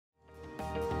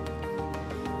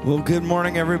Well, good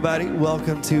morning, everybody.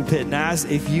 Welcome to PittNaz.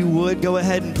 If you would, go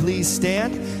ahead and please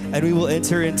stand, and we will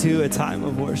enter into a time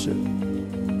of worship.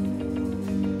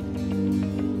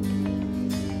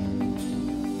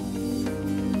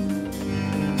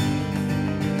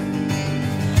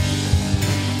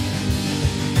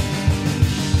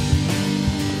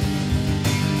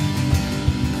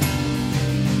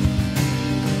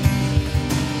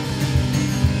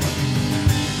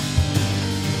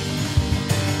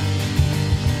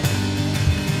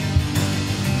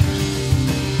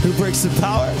 Who breaks the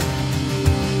power?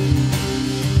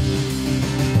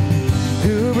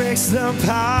 Who breaks the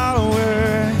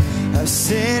power of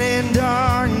sin and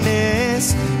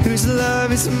darkness? Whose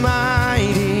love is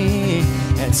mighty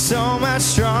and so much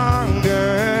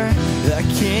stronger? The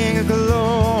King of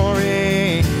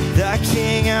glory, the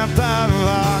King above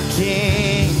all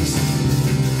kings.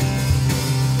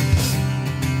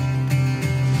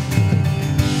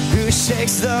 Who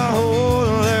shakes the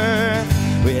whole earth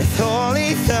with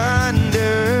holy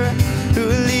thunder, who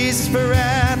leaves us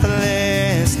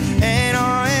breathless and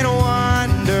awe and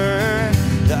wonder.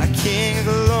 The King of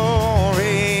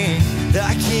glory,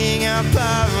 the King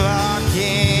above all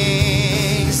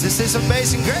kings. This is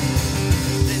amazing grace.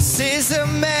 This is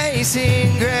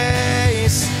amazing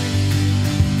grace.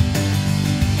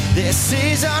 This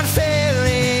is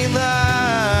unfailing love,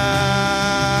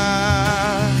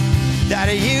 that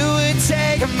you would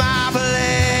take my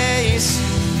place,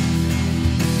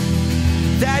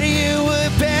 that you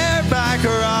would bear my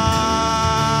cross,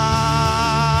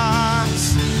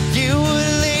 you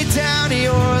would lay down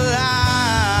your life,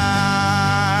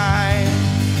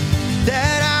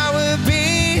 that I would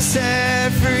be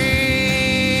set free.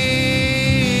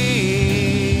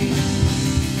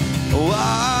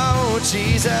 Whoa,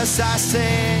 Jesus, I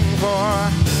sing for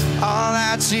all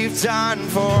that you've done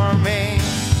for me.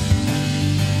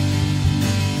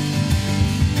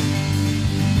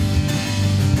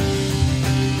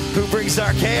 Who brings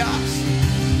our chaos?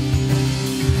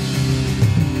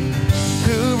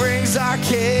 Who brings our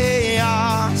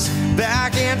chaos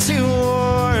back into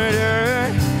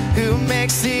order? Who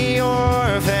makes the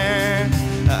orphan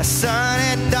a son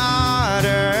and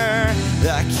daughter?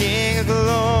 The King of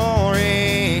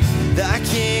glory, the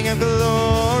King of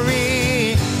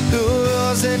glory, who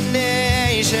rules the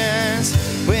nations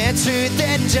with truth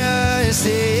and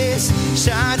justice,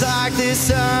 shines like the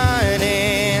sun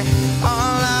in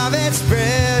all of its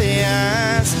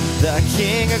brilliance. The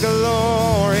King of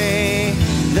glory,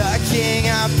 the King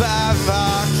above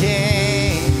all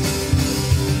kings.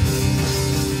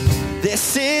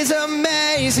 This is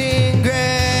amazing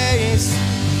grace.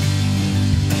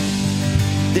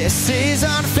 This is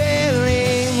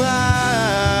unfailing love,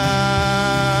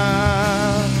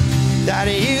 that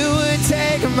you would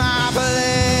take my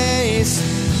place,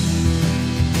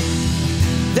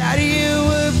 that you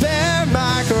would bear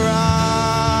my cross,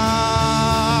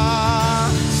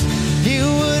 you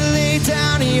would lay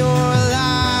down your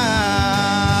life,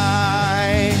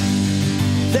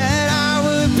 that I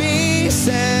would be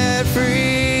set free.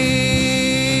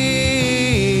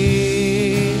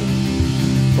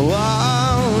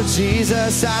 Whoa,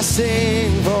 Jesus, I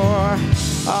sing for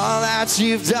all that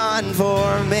you've done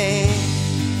for me.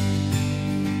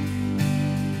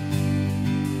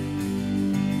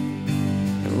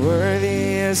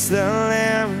 Worthy is the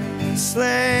Lamb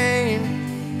slain.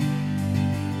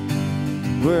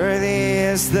 Worthy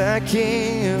is the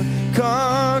King who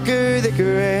conquered the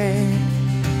grave.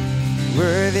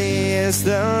 Worthy is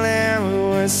the Lamb who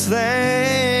was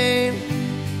slain.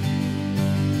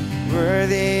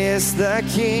 Worthy is the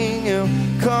King who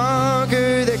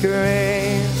conquered the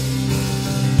grave.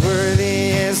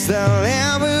 Worthy is the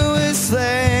Lamb who was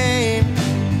slain.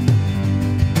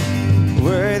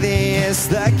 Worthy is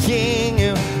the King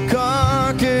who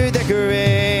conquered the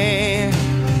grave,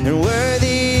 and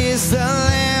worthy is the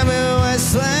Lamb who was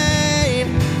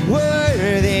slain.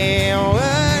 Worthy,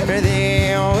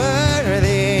 worthy,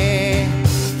 worthy.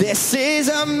 This is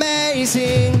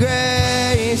amazing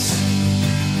grace.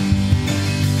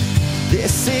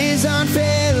 This is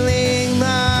unfailing love,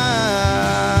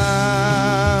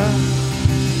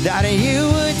 that you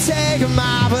would take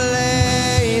my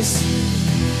place,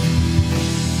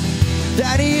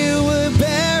 that you would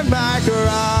bear my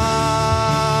cross,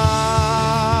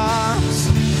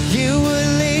 you would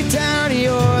lay down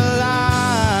your life,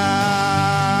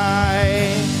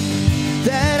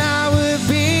 that I would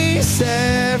be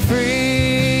set free.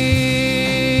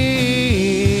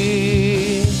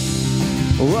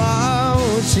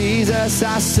 Whoa, Jesus,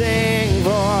 I sing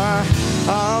for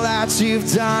all that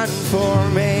you've done for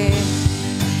me.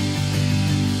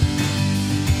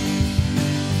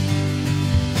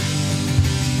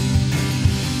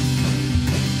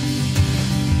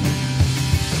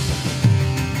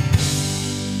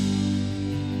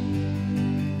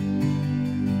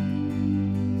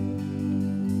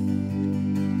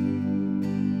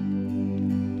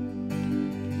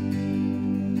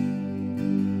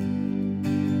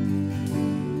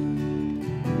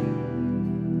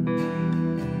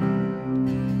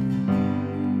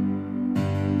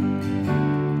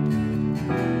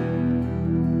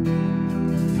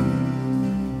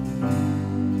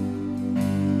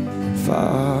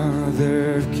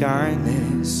 of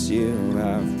kindness, you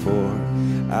have poured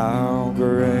out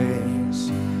grace.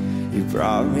 You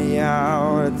brought me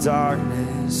out of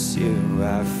darkness, you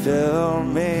have filled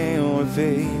me with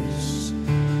peace.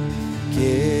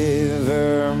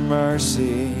 Giver of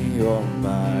mercy, you're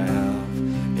my help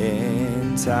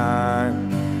in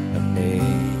time of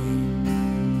need.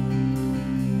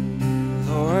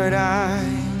 Lord, I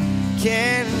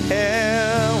can't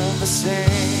help but sing.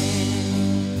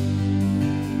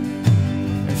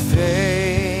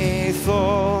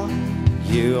 Faithful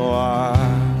you are,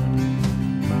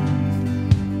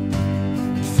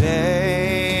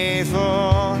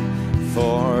 faithful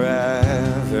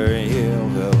forever you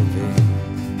will be.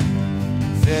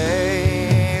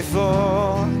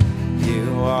 Faithful you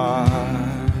are,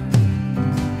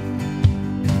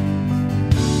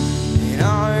 and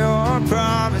all your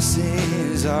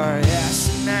promises are yes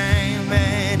and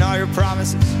amen. All your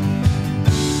promises,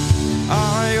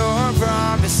 all your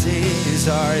promises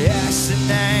are yes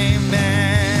and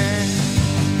amen.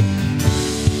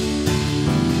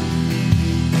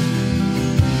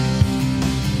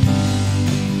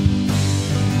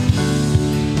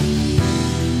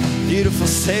 Beautiful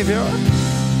Savior,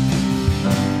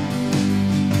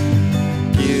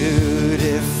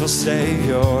 beautiful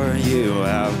Savior, you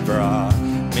have brought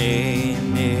me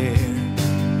near.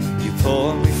 You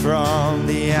pulled me from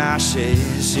the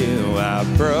ashes, you have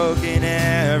broken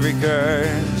every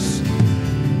curse.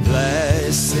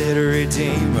 Blessed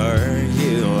Redeemer,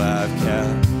 you have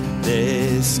kept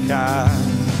this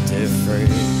captive free.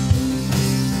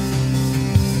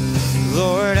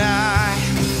 Lord, I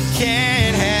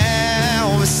can't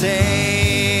help but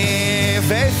say,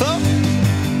 faithful,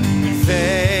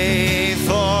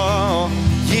 faithful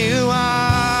you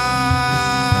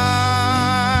are,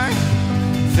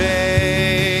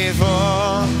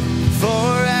 faithful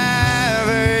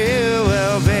forever you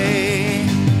will be,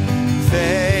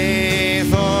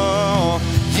 faithful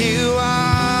you are,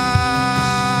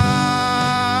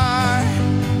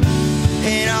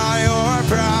 and all your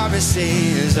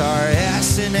promises are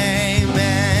yes and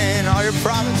amen. All your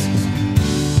promises,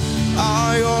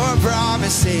 all your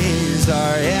promises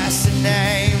are yes and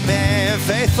amen.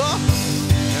 Faithful,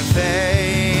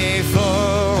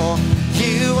 faithful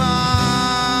you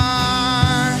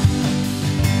are,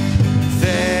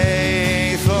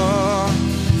 faithful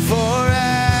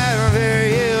forever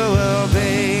you will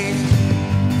be,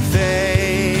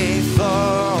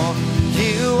 faithful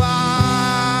you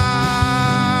are,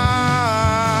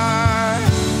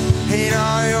 and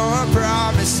all your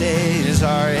promises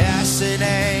are yes and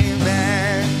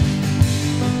amen,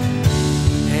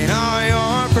 and all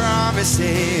your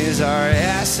promises are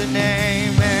yes and amen.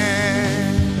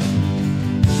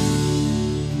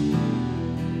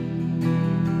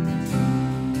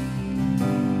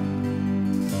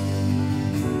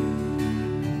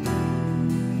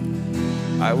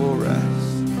 I will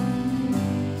rest,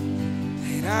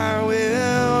 and I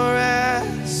will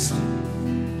rest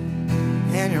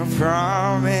in your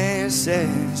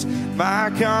promises. My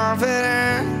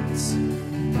confidence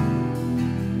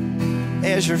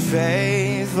is your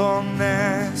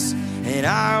faithfulness, and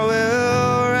I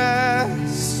will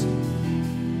rest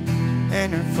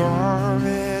in your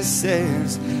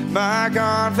promises. My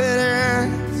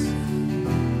confidence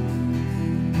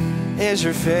is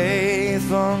your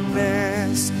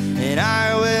faithfulness, and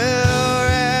I will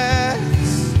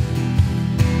rest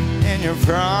in your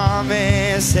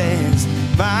promises.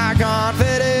 My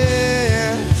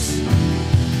confidence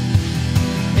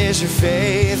is your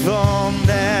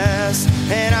faithfulness,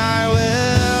 and I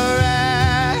will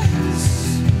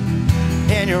rest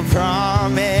in your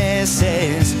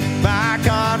promises. My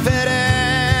confidence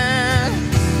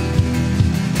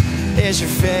is your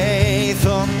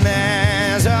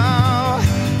faithfulness. Oh,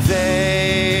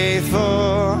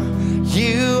 faithful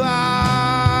you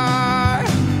are,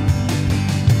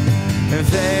 and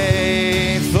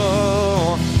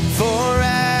faithful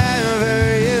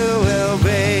forever you will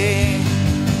be.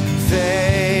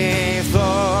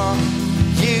 Faithful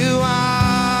you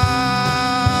are,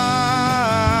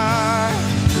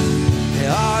 and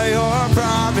all your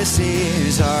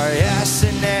promises are yes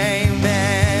and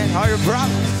amen. All your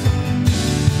promises,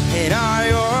 and all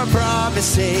your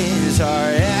promises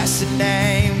are yes and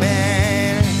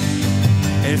amen,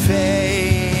 and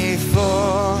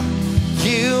faithful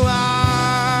you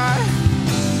are,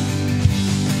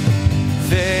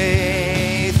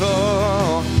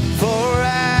 faithful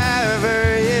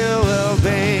forever you will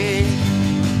be,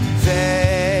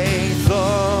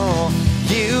 faithful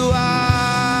you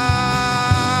are,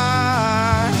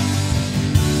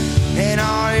 and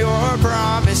all your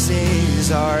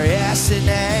promises are yes and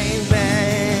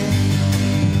amen,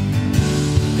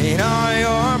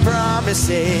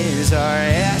 promises are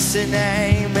yes and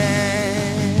amen.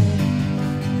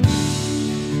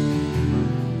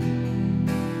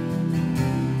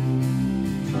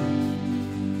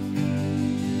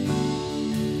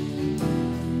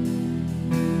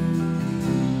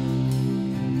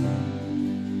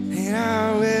 And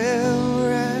I will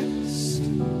rest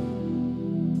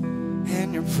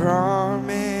in your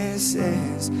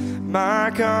promises,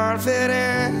 my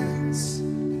confidence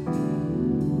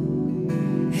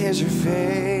is your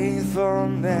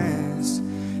faithfulness,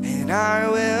 and I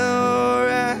will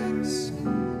rest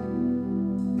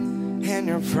in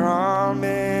your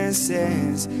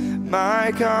promises,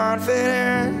 my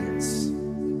confidence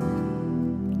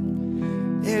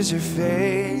is your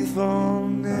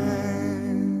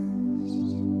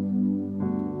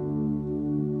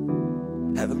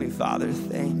faithfulness. Heavenly Father,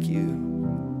 thank you.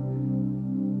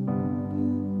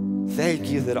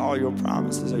 Thank you that all your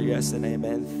promises are yes and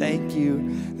amen. Thank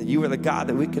you that you are the God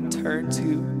that we can turn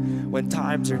to when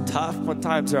times are tough, when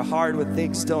times are hard, when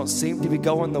things don't seem to be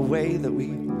going the way that we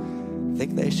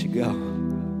think they should go.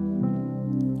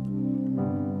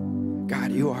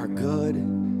 God, you are good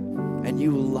and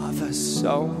you love us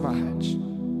so much.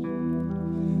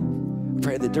 I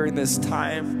pray that during this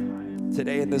time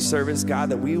today in this service, God,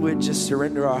 that we would just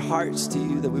surrender our hearts to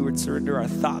you, that we would surrender our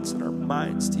thoughts and our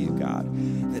minds to you, God,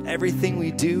 that everything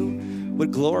we do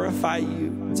would glorify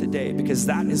you today, because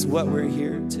that is what we're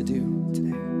here to do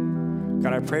today.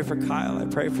 God, I pray for Kyle. I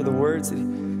pray for the words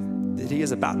that he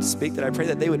is about to speak, that I pray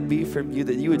that they would be from you,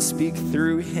 that you would speak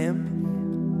through him,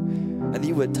 and that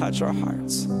you would touch our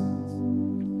hearts.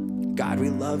 God, we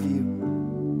love you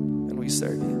and we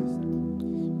serve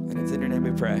you. And it's in your name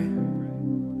we pray.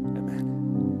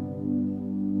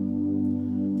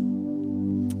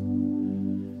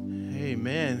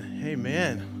 Amen.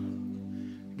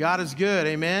 Amen. God is good.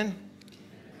 Amen.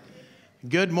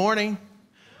 Good morning.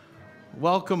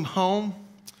 Welcome home.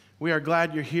 We are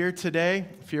glad you're here today.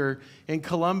 If you're in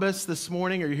Columbus this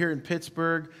morning or you're here in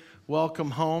Pittsburgh, welcome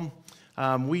home.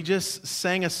 We just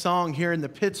sang a song here in the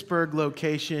Pittsburgh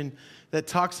location that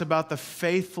talks about the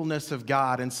faithfulness of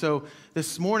God. And so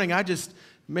this morning, I just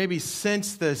maybe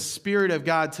sense the Spirit of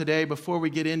God today before we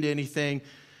get into anything.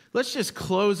 Let's just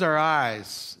close our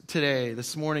eyes today,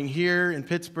 this morning, here in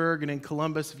Pittsburgh and in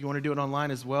Columbus, if you want to do it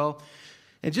online as well,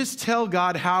 and just tell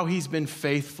God how he's been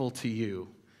faithful to you.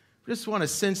 We just want to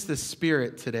sense the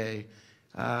Spirit today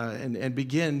and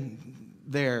begin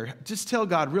there. Just tell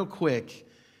God real quick,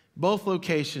 both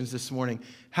locations this morning,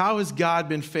 how has God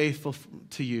been faithful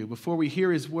to you? Before we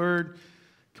hear his word,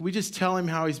 can we just tell him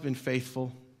how he's been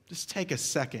faithful? Just take a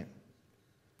second.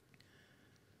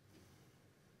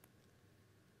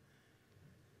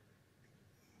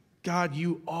 God,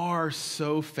 you are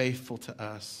so faithful to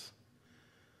us.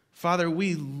 Father,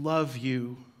 we love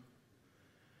you.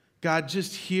 God,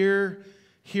 just hear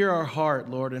our heart,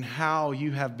 Lord, and how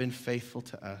you have been faithful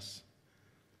to us.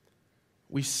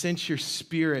 We sense your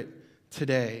Spirit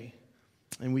today,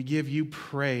 and we give you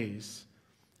praise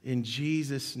in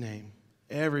Jesus' name.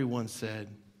 Everyone said,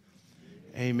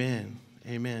 amen.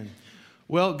 Amen.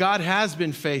 Well, God has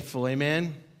been faithful.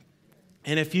 Amen.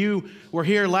 And if you were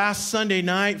here last Sunday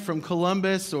night from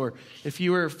Columbus, or if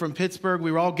you were from Pittsburgh,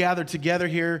 we were all gathered together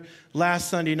here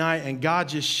last Sunday night, and God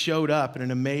just showed up in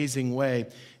an amazing way.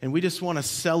 And we just want to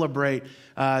celebrate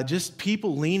just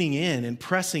people leaning in and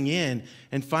pressing in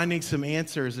and finding some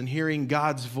answers and hearing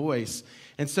God's voice.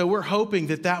 And so we're hoping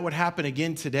that that would happen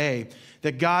again today,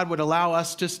 that God would allow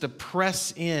us just to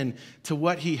press in to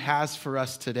what he has for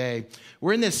us today.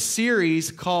 We're in this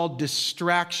series called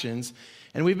Distractions.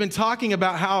 And we've been talking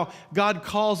about how God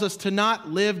calls us to not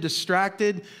live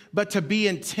distracted, but to be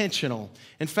intentional.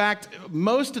 In fact,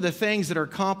 most of the things that are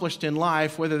accomplished in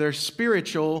life, whether they're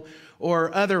spiritual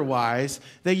or otherwise,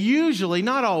 they usually,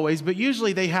 not always, but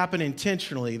usually they happen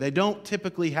intentionally. They don't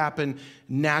typically happen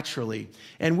naturally.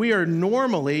 And we are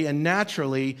normally and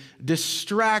naturally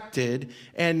distracted,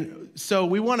 and so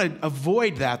we want to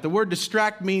avoid that. The word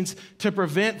distract means to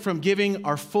prevent from giving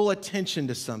our full attention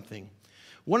to something.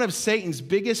 One of Satan's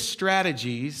biggest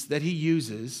strategies that he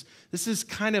uses, this is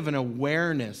kind of an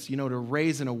awareness, to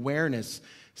raise an awareness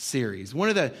series. One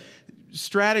of the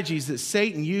strategies that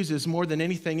Satan uses more than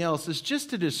anything else is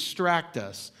just to distract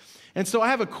us. And so I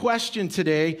have a question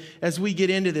today as we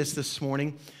get into this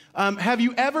morning. Have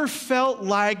you ever felt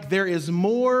like there is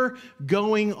more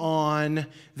going on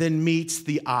than meets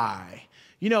the eye?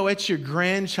 It's your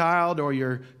grandchild or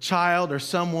your child or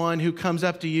someone who comes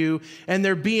up to you and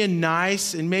they're being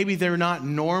nice, and maybe they're not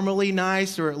normally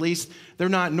nice, or at least they're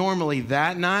not normally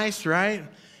that nice, right?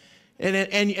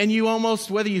 And you almost,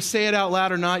 whether you say it out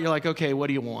loud or not, you're like, okay, what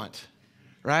do you want?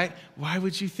 right? Why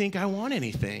would you think I want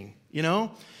anything, you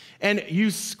know? And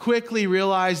you quickly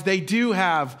realize they do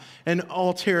have an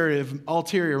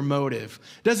ulterior motive.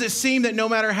 Does it seem that no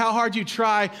matter how hard you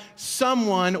try,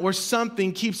 someone or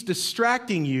something keeps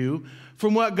distracting you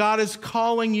from what God is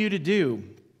calling you to do?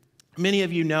 Many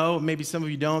of you know, maybe some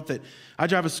of you don't, that I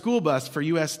drive a school bus for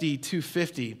USD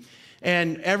 250.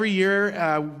 And every year,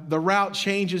 the route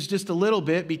changes just a little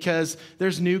bit because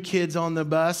there's new kids on the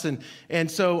bus.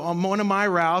 And so on one of my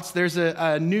routes, there's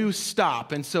a new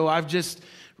stop. And so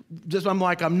I'm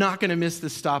like, I'm not going to miss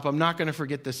this stop. I'm not going to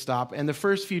forget this stop. And the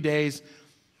first few days,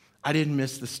 I didn't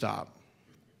miss the stop.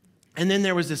 And then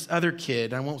there was this other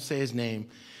kid, I won't say his name,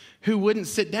 who wouldn't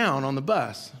sit down on the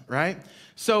bus, right?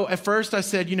 So at first I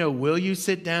said, will you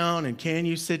sit down and can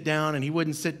you sit down? And he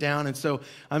wouldn't sit down. And so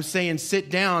I'm saying,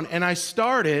 sit down. And I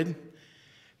started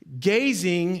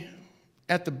gazing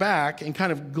at the back and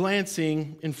kind of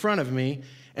glancing in front of me.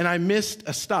 And I missed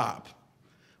a stop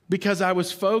because I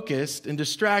was focused and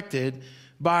distracted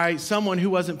by someone who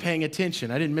wasn't paying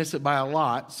attention. I didn't miss it by a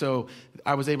lot. So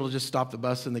I was able to just stop the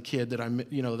bus and the kid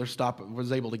their stop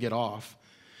was able to get off.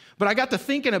 But I got to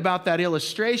thinking about that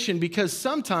illustration because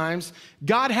sometimes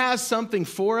God has something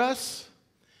for us,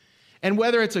 and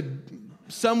whether it's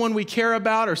someone we care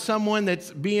about or someone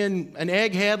that's being an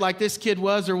egghead like this kid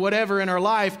was or whatever in our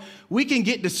life, we can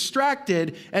get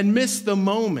distracted and miss the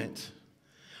moment.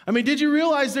 I mean, did you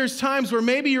realize there's times where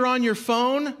maybe you're on your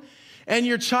phone and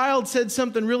your child said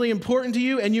something really important to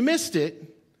you and you missed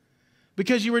it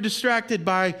because you were distracted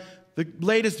by the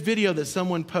latest video that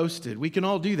someone posted? We can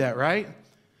all do that, right?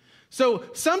 So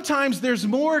sometimes there's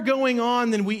more going on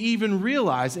than we even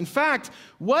realize. In fact,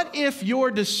 what if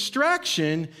your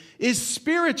distraction is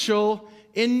spiritual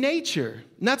in nature?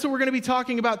 And that's what we're going to be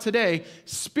talking about today,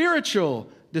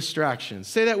 spiritual distractions.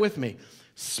 Say that with me.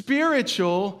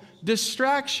 Spiritual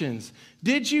distractions.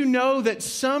 Did you know that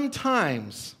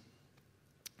sometimes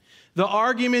the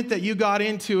argument that you got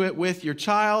into it with your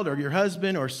child or your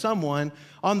husband or someone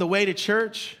on the way to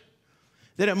church,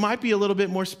 that it might be a little bit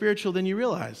more spiritual than you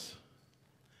realize?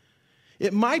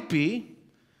 It might be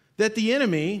that the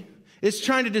enemy is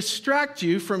trying to distract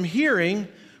you from hearing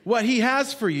what he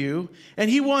has for you, and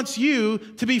he wants you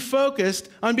to be focused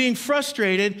on being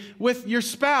frustrated with your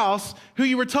spouse who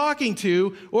you were talking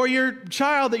to or your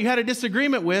child that you had a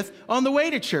disagreement with on the way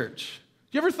to church.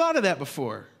 You ever thought of that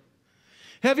before?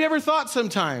 Have you ever thought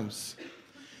sometimes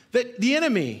that the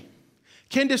enemy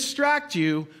can distract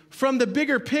you from the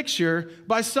bigger picture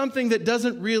by something that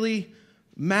doesn't really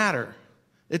matter?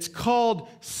 It's called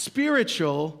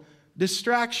spiritual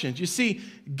distractions. You see,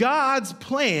 God's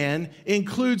plan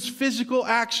includes physical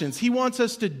actions. He wants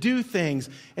us to do things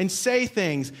and say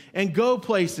things and go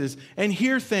places and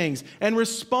hear things and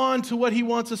respond to what he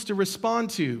wants us to respond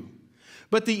to.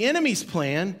 But the enemy's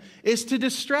plan is to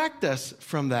distract us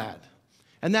from that.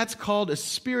 And that's called a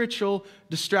spiritual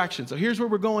distraction. So here's where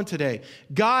we're going today.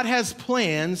 God has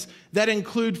plans that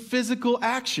include physical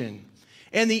action.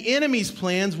 And the enemy's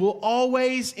plans will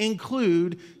always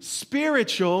include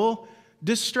spiritual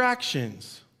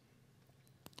distractions.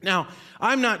 Now,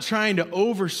 I'm not trying to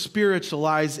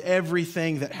over-spiritualize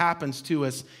everything that happens to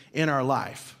us in our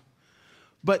life.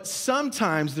 But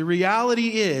sometimes the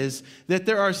reality is that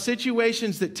there are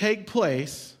situations that take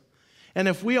place, and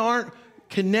if we aren't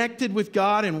connected with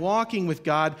God and walking with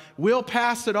God, we'll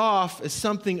pass it off as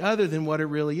something other than what it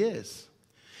really is.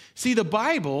 See, the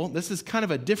Bible, this is kind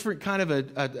of a different kind of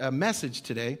a message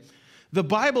today. The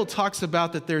Bible talks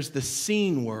about that there's the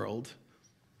seen world,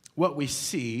 what we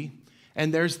see,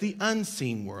 and there's the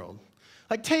unseen world.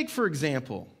 Like take, for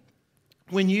example,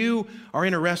 when you are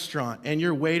in a restaurant and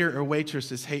your waiter or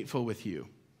waitress is hateful with you.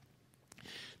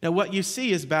 Now, what you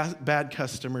see is bad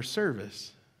customer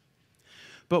service.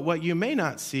 But what you may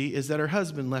not see is that her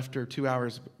husband left her 2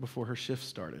 hours before her shift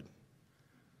started.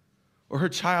 Or her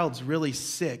child's really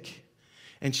sick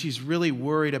and she's really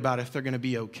worried about if they're going to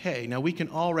be okay. Now, we can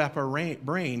all wrap our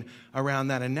brain around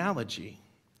that analogy.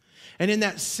 And in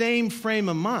that same frame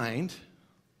of mind,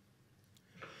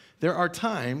 there are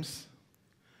times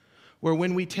where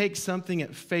when we take something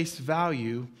at face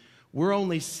value, we're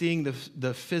only seeing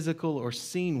the physical or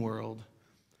seen world,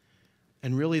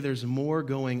 and really there's more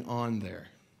going on there.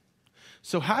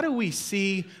 So how do we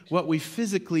see what we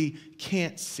physically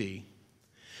can't see?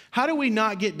 How do we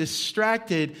not get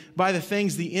distracted by the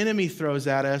things the enemy throws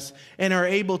at us and are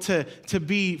able to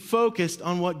be focused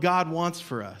on what God wants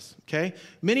for us? Okay?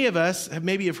 Many of us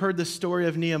have heard the story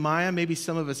of Nehemiah. Maybe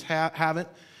some of us haven't.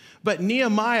 But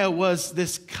Nehemiah was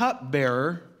this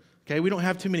cupbearer. Okay? We don't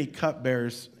have too many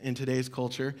cupbearers in today's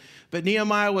culture. But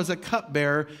Nehemiah was a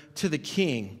cupbearer to the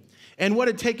king. And what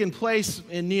had taken place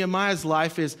in Nehemiah's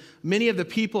life is many of the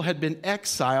people had been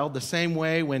exiled the same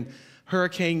way when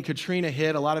Hurricane Katrina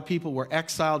hit. A lot of people were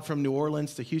exiled from New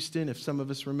Orleans to Houston, if some of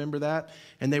us remember that,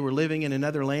 and they were living in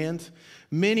another land.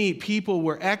 Many people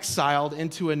were exiled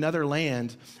into another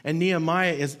land, and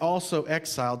Nehemiah is also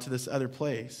exiled to this other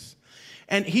place.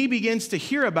 And he begins to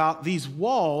hear about these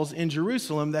walls in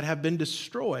Jerusalem that have been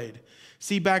destroyed.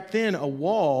 See, back then, a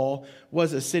wall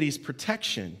was a city's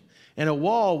protection, and a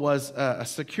wall was a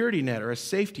security net or a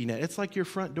safety net. It's like your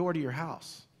front door to your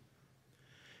house.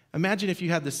 Imagine if you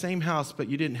had the same house, but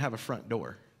you didn't have a front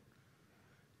door.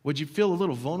 Would you feel a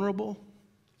little vulnerable?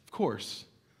 Of course.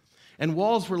 And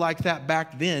walls were like that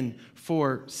back then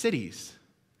for cities.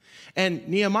 And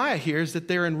Nehemiah hears that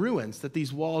they're in ruins, that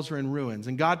these walls are in ruins.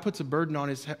 And God puts a burden on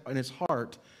his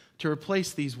heart to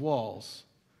replace these walls.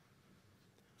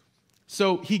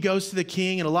 So he goes to the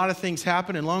king, and a lot of things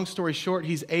happen. And long story short,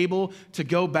 he's able to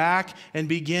go back and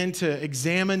begin to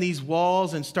examine these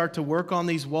walls and start to work on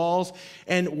these walls.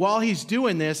 And while he's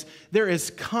doing this, there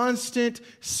is constant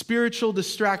spiritual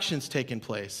distractions taking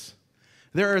place.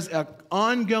 There is an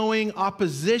ongoing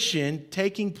opposition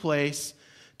taking place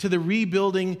to the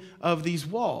rebuilding of these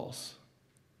walls.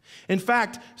 In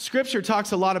fact, Scripture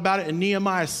talks a lot about it in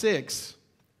Nehemiah 6.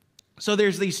 So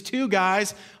there's these two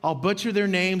guys. I'll butcher their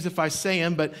names if I say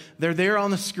them, but they're there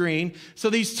on the screen. So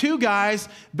these two guys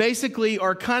basically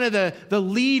are kind of the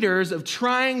leaders of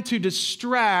trying to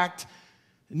distract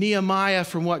Nehemiah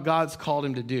from what God's called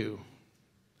him to do.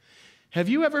 Have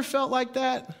you ever felt like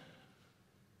that?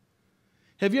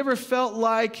 Have you ever felt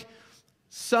like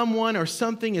someone or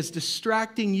something is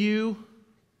distracting you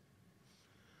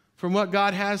from what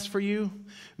God has for you?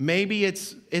 Maybe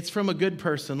it's from a good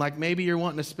person, like maybe you're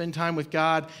wanting to spend time with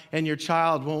God and your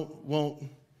child won't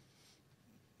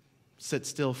sit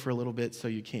still for a little bit so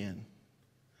you can.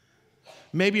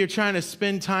 Maybe you're trying to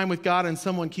spend time with God and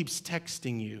someone keeps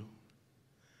texting you.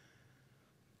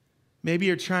 Maybe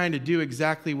you're trying to do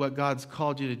exactly what God's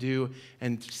called you to do,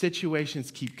 and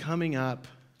situations keep coming up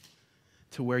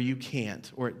to where you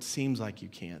can't, or it seems like you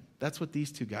can't. That's what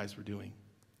these two guys were doing.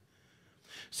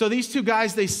 So these two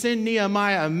guys, they send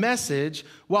Nehemiah a message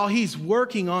while he's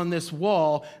working on this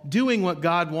wall, doing what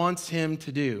God wants him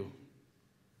to do.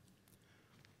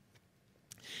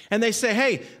 And they say,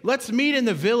 hey, let's meet in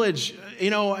the village,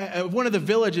 one of the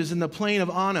villages in the plain of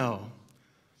Ono.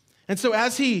 And so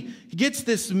as he gets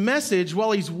this message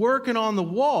while he's working on the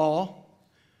wall,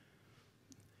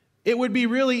 it would be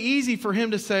really easy for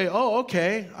him to say, oh,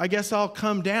 okay, I guess I'll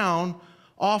come down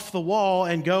off the wall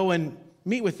and go and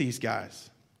meet with these guys.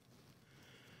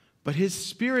 But his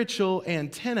spiritual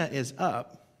antenna is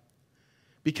up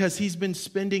because he's been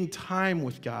spending time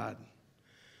with God.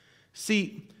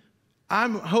 See,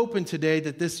 I'm hoping today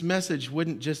that this message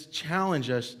wouldn't just challenge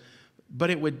us, but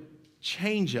it would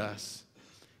change us.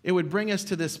 It would bring us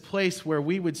to this place where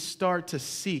we would start to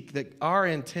seek, that our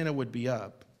antenna would be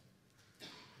up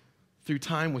through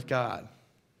time with God.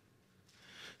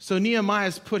 So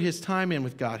Nehemiah's put his time in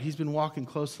with God. He's been walking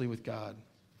closely with God.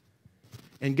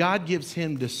 And God gives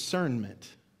him discernment.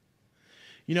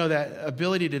 You know, that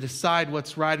ability to decide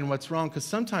what's right and what's wrong, because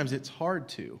sometimes it's hard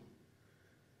to.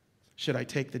 Should I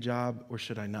take the job or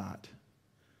should I not?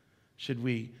 Should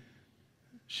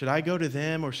I go to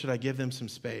them or should I give them some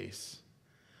space?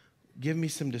 Give me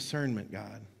some discernment,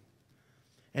 God.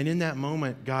 And in that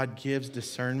moment, God gives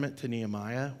discernment to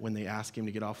Nehemiah when they ask him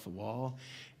to get off the wall.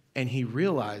 And he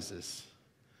realizes,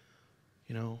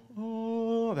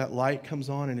 that light comes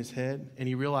on in his head. And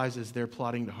he realizes they're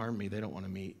plotting to harm me. They don't want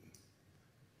to meet.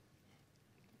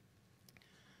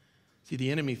 See, the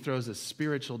enemy throws a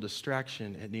spiritual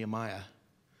distraction at Nehemiah,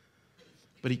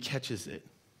 but he catches it.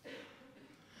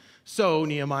 So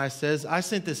Nehemiah says, I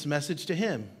sent this message to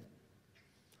him.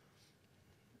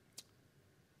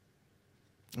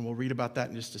 And we'll read about that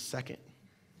in just a second.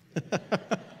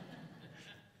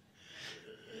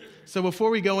 So before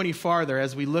we go any farther,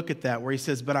 as we look at that, where he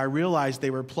says, but I realized they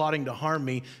were plotting to harm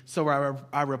me, so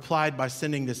I replied by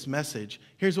sending this message.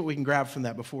 Here's what we can grab from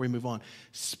that before we move on.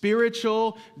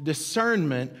 Spiritual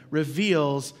discernment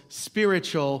reveals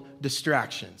spiritual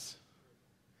distractions.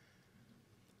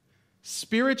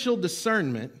 Spiritual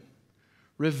discernment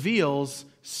reveals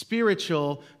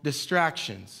spiritual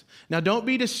distractions. Now, don't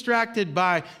be distracted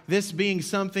by this being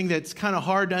something that's kind of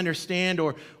hard to understand,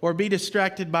 or be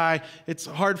distracted by it's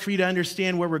hard for you to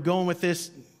understand where we're going with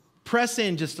this. Press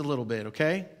in just a little bit,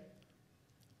 okay?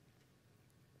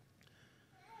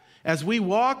 As we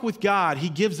walk with God, He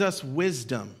gives us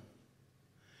wisdom.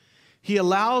 He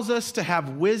allows us to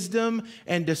have wisdom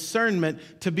and discernment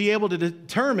to be able to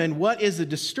determine what is a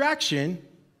distraction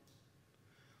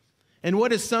And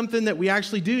what is something that we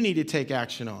actually do need to take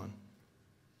action on?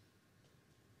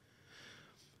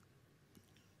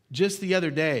 Just the other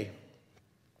day,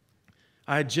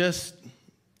 I just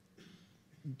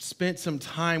spent some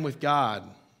time with God,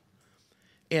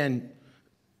 and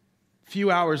a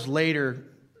few hours later,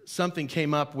 something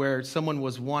came up where someone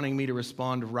was wanting me to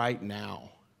respond right now.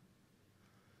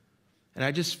 And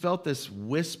I just felt this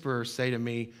whisper say to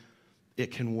me,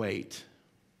 it can wait.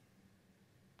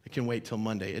 It can wait till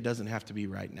Monday. It doesn't have to be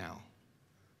right now.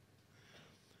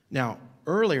 Now,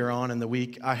 earlier on in the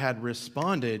week, I had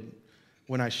responded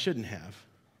when I shouldn't have.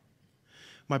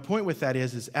 My point with that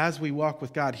is as we walk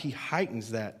with God, He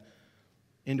heightens that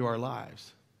into our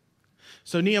lives.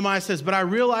 So Nehemiah says, but I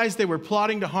realized they were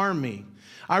plotting to harm me.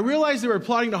 I realized they were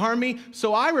plotting to harm me,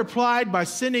 so I replied by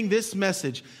sending this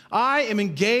message. I am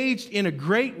engaged in a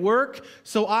great work,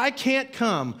 so I can't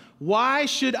come. Why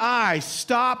should I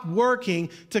stop working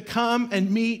to come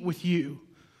and meet with you?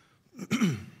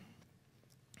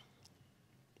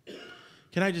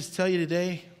 Can I just tell you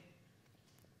today,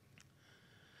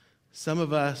 some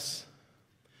of us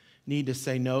need to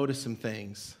say no to some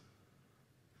things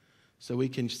so we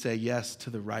can say yes to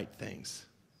the right things.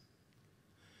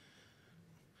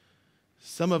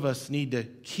 Some of us need to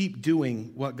keep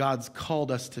doing what God's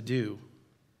called us to do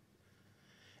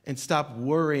and stop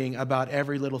worrying about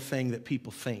every little thing that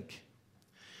people think.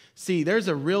 See, there's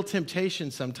a real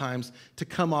temptation sometimes to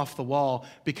come off the wall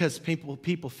because people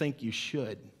think you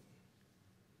should.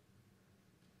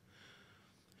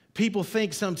 People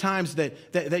think sometimes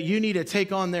that you need to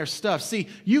take on their stuff. See,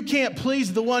 you can't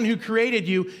please the one who created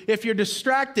you if you're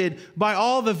distracted by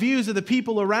all the views of the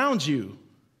people around you.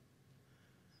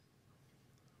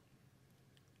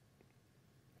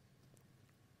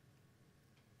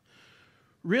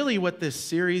 Really, what this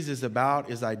series is about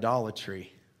is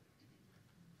idolatry.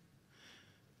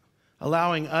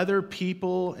 Allowing other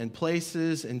people and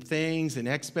places and things and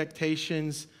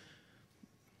expectations,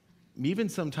 even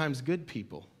sometimes good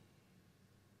people.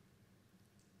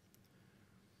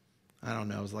 I don't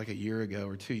know, it was like a year ago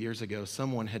or 2 years ago,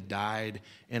 someone had died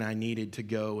and I needed to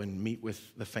go and meet with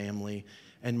the family.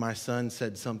 And my son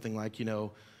said something like,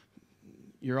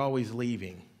 you're always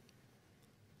leaving.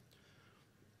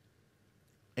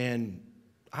 And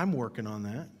I'm working on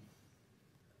that.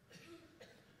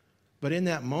 But in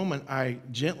that moment, I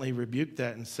gently rebuked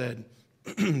that and said,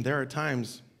 there are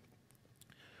times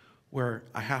where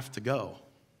I have to go.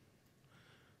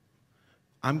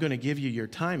 I'm going to give you your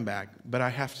time back, but I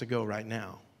have to go right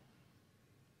now.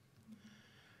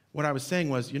 What I was saying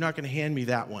was, you're not going to hand me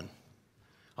that one.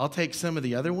 I'll take some of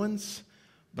the other ones,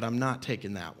 but I'm not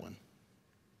taking that one.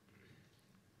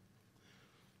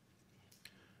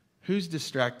 Who's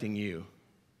distracting you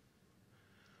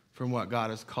from what God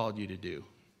has called you to do?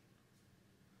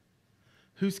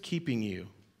 Who's keeping you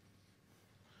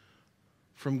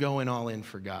from going all in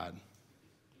for God?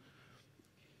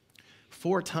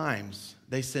 4 times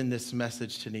they send this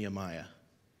message to Nehemiah.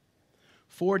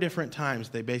 4 different times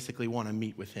they basically want to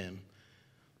meet with him.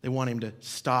 They want him to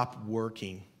stop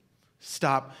working,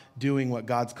 stop doing what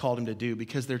God's called him to do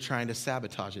because they're trying to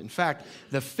sabotage it. In fact,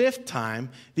 the 5th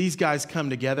time these guys come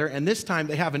together, and this time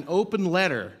they have an open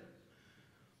letter.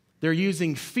 They're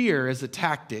using fear as a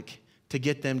tactic to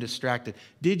get them distracted.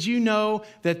 Did you know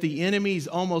that the enemy's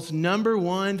almost number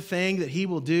one thing that he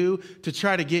will do to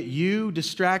try to get you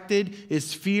distracted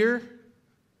is fear?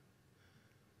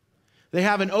 They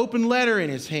have an open letter in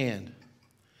his hand.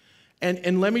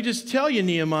 And let me just tell you,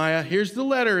 Nehemiah, here's the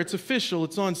letter. It's official.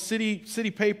 It's on city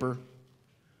paper.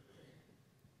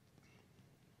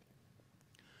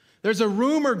 There's a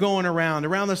rumor going around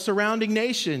the surrounding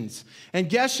nations. And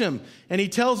Geshem, and he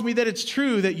tells me that it's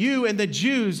true that you and the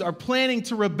Jews are planning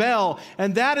to rebel,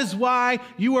 and that is why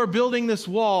you are building this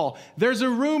wall. There's a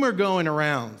rumor going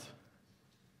around.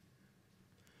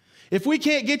 If we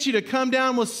can't get you to come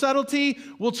down with subtlety,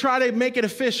 we'll try to make it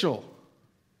official.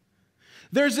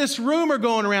 There's this rumor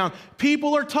going around.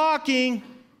 People are talking.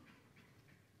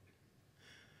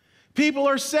 People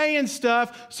are saying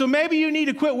stuff, so maybe you need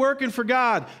to quit working for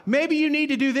God. Maybe you need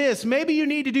to do this. Maybe you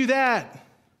need to do that.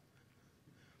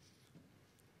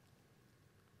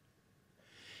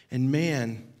 And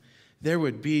man, there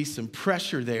would be some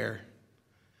pressure there.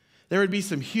 There would be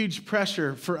some huge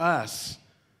pressure for us.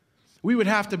 We would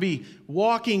have to be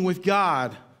walking with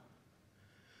God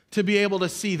to be able to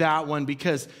see that one,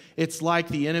 because it's like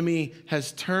the enemy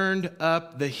has turned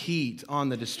up the heat on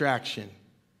the distraction.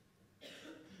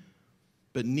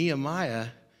 But Nehemiah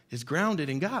is grounded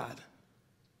in God.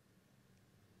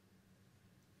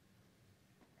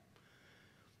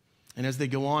 And as they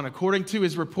go on, according to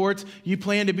his reports, you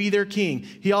plan to be their king.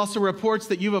 He also reports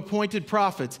that you've appointed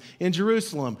prophets in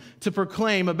Jerusalem to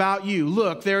proclaim about you,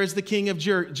 look, there is the king of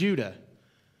Judah.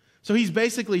 So he's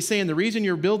basically saying the reason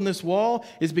you're building this wall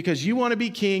is because you want to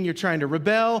be king, you're trying to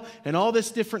rebel, and all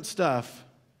this different stuff.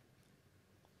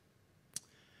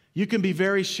 You can be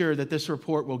very sure that this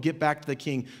report will get back to the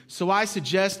king. So I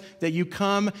suggest that you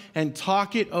come and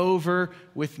talk it over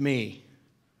with me.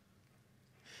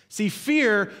 See,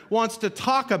 fear wants to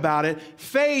talk about it.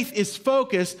 Faith is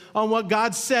focused on what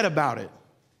God said about it.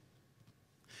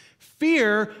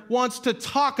 Fear wants to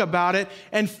talk about it,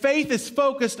 and faith is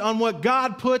focused on what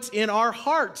God puts in our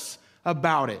hearts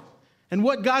about it and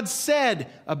what God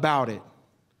said about it.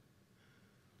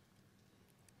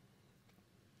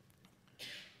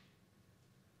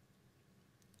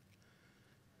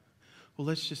 Well,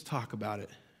 let's just talk about it.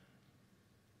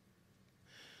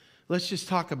 Let's just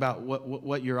talk about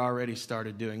what you're already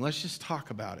started doing. Let's just talk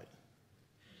about it.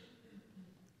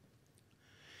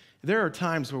 There are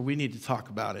times where we need to talk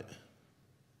about it.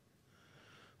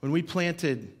 When we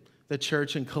planted the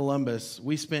church in Columbus,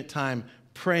 we spent time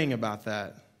praying about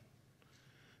that.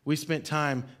 We spent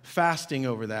time fasting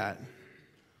over that.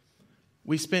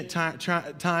 We spent time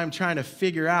trying to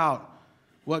figure out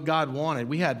what God wanted.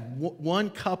 We had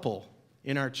one couple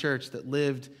in our church that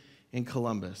lived in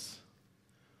Columbus.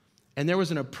 And there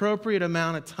was an appropriate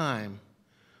amount of time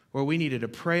where we needed to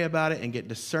pray about it and get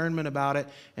discernment about it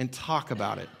and talk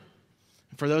about it.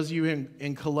 For those of you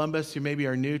in Columbus who maybe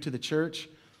are new to the church,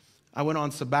 I went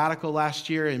on sabbatical last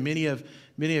year, and many of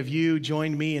you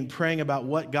joined me in praying about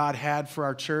what God had for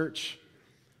our church.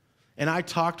 And I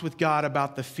talked with God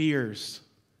about the fears,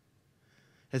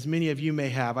 as many of you may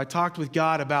have. I talked with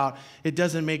God about it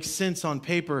doesn't make sense on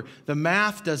paper. The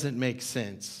math doesn't make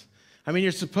sense. I mean,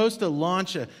 you're supposed to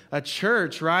launch a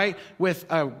church, right, with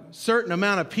a certain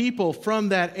amount of people from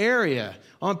that area.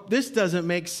 This doesn't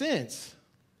make sense.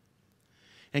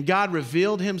 And God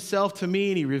revealed himself to me,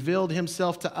 and he revealed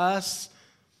himself to us.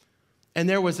 And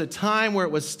there was a time where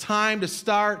it was time to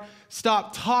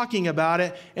stop talking about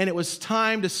it, and it was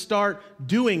time to start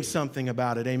doing something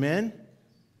about it. Amen?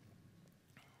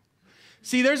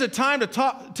 See, there's a time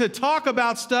to talk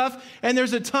about stuff, and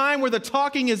there's a time where the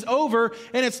talking is over,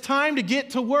 and it's time to get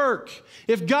to work.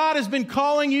 If God has been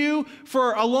calling you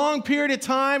for a long period of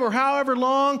time, or however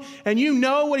long, and you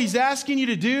know what he's asking you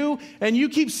to do, and you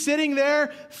keep sitting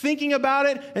there thinking about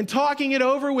it and talking it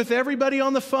over with everybody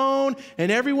on the phone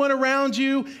and everyone around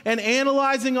you and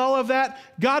analyzing all of that,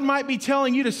 God might be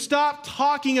telling you to stop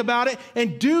talking about it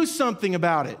and do something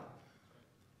about it.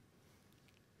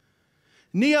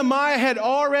 Nehemiah had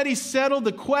already settled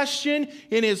the question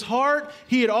in his heart.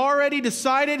 He had already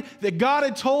decided that God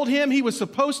had told him he was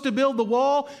supposed to build the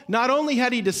wall. Not only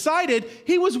had he decided,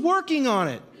 he was working on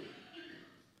it.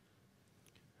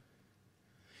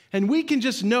 And we can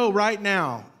just know right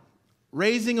now,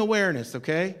 raising awareness,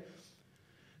 okay,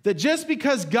 that just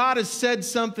because God has said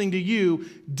something to you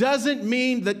doesn't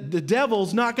mean that the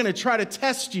devil's not going to try to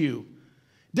test you.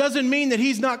 Doesn't mean that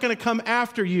he's not going to come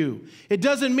after you. It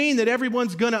doesn't mean that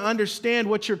everyone's going to understand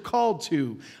what you're called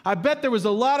to. I bet there was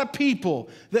a lot of people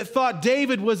that thought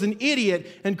David was an idiot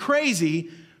and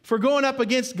crazy for going up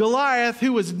against Goliath,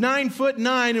 who was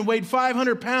 9'9" and weighed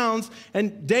 500 pounds,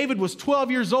 and David was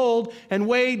 12 years old and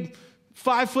weighed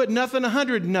 5 nothing,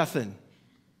 100 nothing.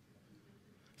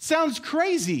 Sounds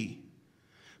crazy.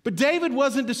 But David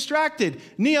wasn't distracted.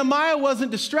 Nehemiah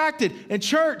wasn't distracted. And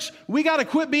church, we got to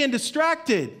quit being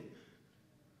distracted.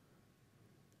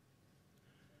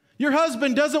 Your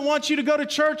husband doesn't want you to go to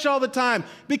church all the time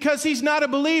because he's not a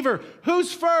believer.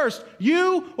 Who's first,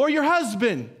 you or your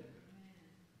husband?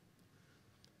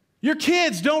 Your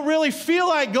kids don't really feel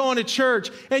like going to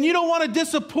church, and you don't want to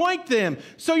disappoint them.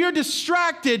 So you're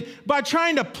distracted by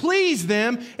trying to please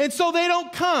them, and so they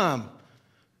don't come.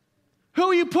 Who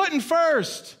are you putting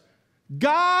first?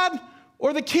 God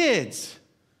or the kids?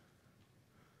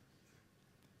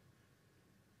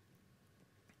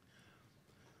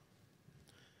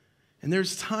 And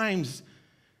there's times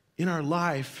in our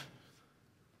life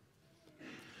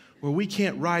where we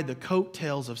can't ride the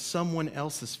coattails of someone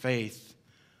else's faith,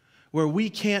 where we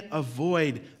can't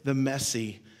avoid the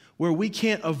messy, where we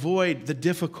can't avoid the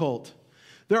difficult.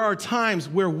 There are times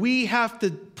where we have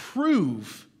to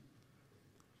prove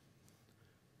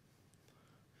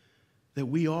that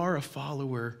we are a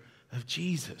follower of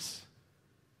Jesus.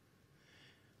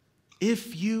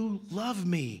 If you love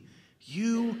me,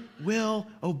 you will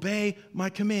obey my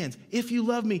commands. If you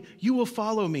love me, you will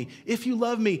follow me. If you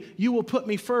love me, you will put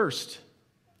me first.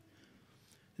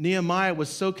 Nehemiah was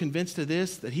so convinced of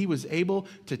this that he was able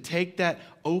to take that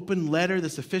open letter,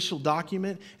 this official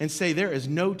document, and say, there is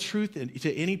no truth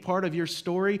to any part of your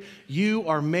story. You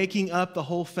are making up the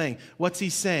whole thing. What's he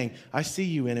saying? I see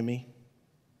you, enemy.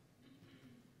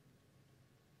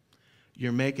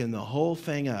 You're making the whole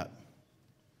thing up.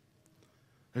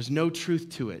 There's no truth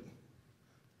to it.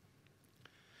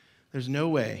 There's no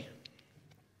way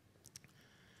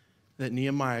that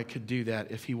Nehemiah could do that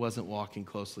if he wasn't walking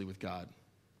closely with God.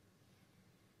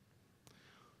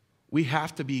 We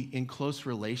have to be in close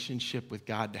relationship with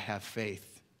God to have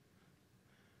faith.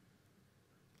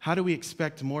 How do we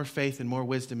expect more faith and more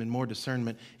wisdom and more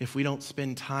discernment if we don't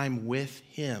spend time with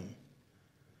Him?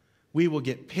 We will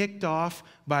get picked off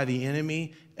by the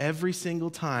enemy every single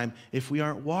time if we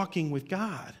aren't walking with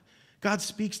God. God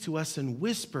speaks to us in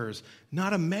whispers,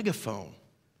 not a megaphone.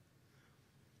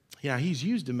 Yeah, He's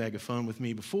used a megaphone with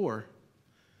me before,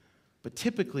 but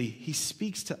typically He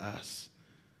speaks to us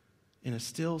in a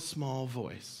still, small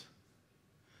voice.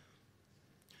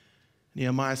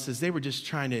 Nehemiah says they were just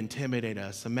trying to intimidate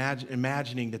us,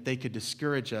 imagining that they could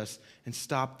discourage us and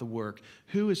stop the work.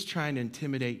 Who is trying to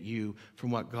intimidate you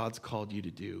from what God's called you to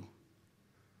do?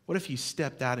 What if you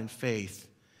stepped out in faith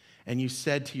and you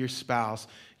said to your spouse,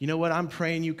 you know what, I'm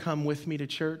praying you come with me to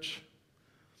church,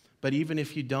 but even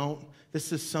if you don't,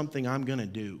 this is something I'm going to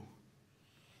do.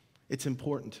 It's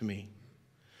important to me.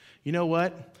 You know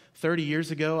what? 30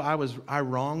 years ago, I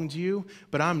wronged you,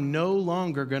 but I'm no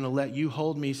longer going to let you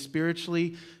hold me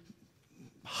spiritually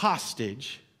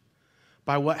hostage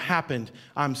by what happened.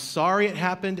 I'm sorry it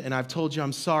happened, and I've told you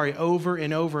I'm sorry over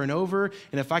and over and over,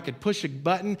 and if I could push a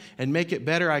button and make it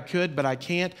better, I could, but I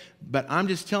can't. But I'm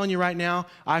just telling you right now,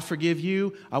 I forgive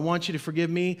you. I want you to forgive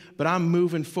me, but I'm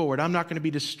moving forward. I'm not going to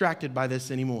be distracted by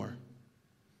this anymore.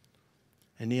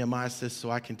 And Nehemiah says, so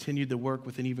I continued the work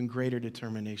with an even greater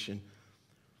determination.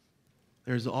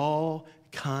 There's all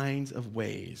kinds of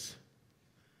ways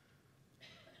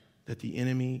that the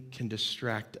enemy can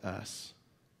distract us.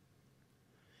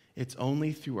 It's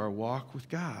only through our walk with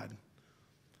God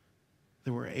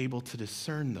that we're able to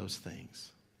discern those things.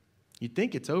 You'd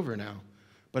think it's over now,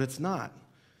 but it's not.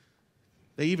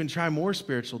 They even try more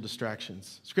spiritual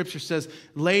distractions. Scripture says,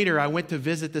 later I went to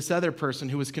visit this other person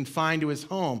who was confined to his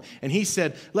home. And he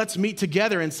said, let's meet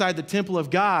together inside the temple of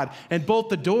God and bolt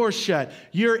the doors shut.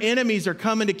 Your enemies are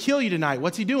coming to kill you tonight.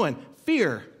 What's he doing?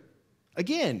 Fear.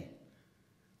 Again,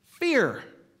 fear.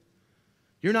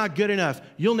 You're not good enough.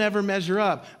 You'll never measure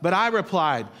up. But I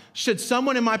replied, should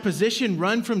someone in my position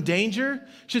run from danger?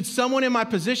 Should someone in my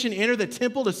position enter the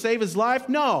temple to save his life?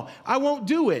 No, I won't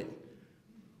do it.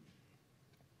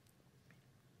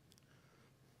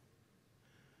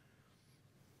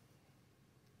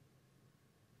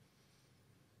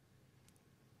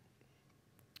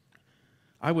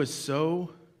 I was so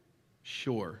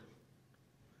sure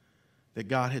that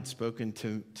God had spoken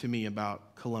to me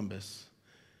about Columbus.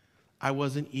 I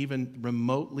wasn't even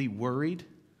remotely worried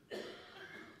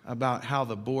about how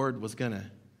the board was going to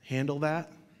handle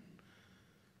that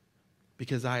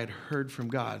because I had heard from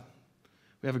God.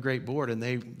 We have a great board, and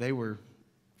they were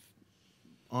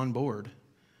on board.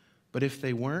 But if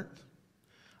they weren't,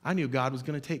 I knew God was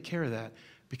going to take care of that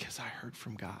because I heard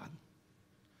from God.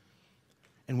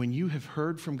 And when you have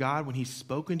heard from God, when He's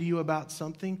spoken to you about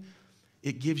something,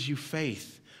 it gives you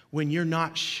faith. When you're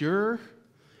not sure,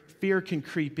 fear can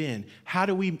creep in. How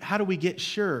do we get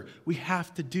sure? We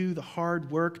have to do the hard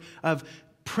work of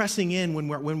pressing in when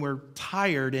we're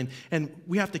tired, and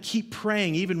we have to keep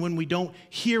praying even when we don't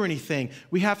hear anything.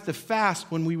 We have to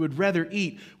fast when we would rather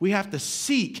eat. We have to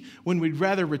seek when we'd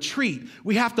rather retreat.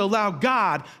 We have to allow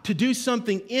God to do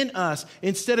something in us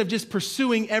instead of just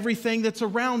pursuing everything that's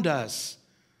around us.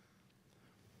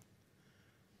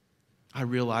 I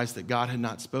realized that God had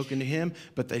not spoken to him,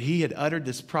 but that he had uttered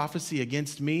this prophecy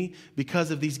against me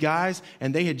because of these guys,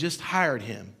 and they had just hired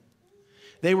him.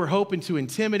 They were hoping to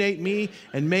intimidate me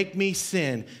and make me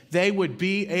sin. They would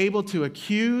be able to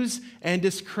accuse and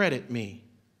discredit me.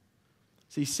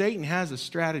 See, Satan has a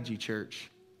strategy, church.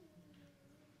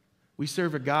 We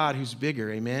serve a God who's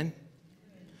bigger, amen?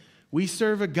 We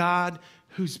serve a God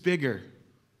who's bigger.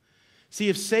 See,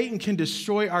 if Satan can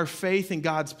destroy our faith in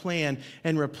God's plan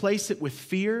and replace it with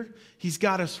fear, he's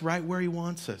got us right where he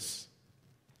wants us.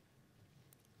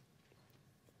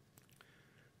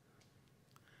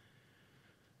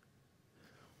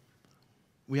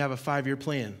 We have a 5-year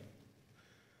plan.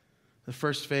 The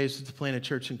first phase is to plant a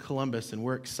church in Columbus, and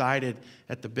we're excited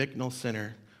at the Bicknell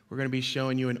Center. We're going to be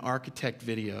showing you an architect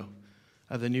video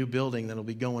of the new building that will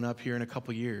be going up here in a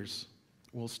couple years.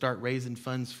 We'll start raising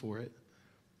funds for it.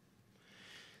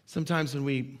 Sometimes when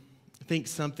we think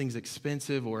something's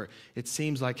expensive, or it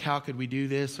seems like, how could we do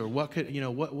this? Or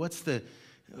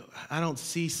I don't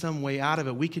see some way out of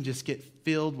it. We can just get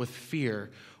filled with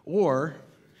fear. Or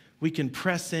we can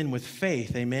press in with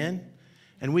faith, amen?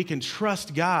 And we can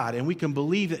trust God, and we can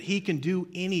believe that He can do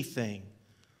anything.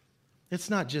 It's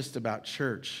not just about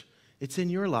church. It's in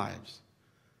your lives.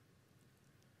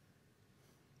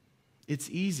 It's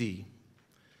easy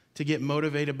to get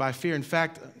motivated by fear. In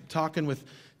fact, talking with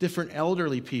different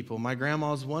elderly people, my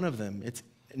grandma's one of them. It's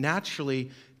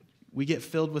naturally, we get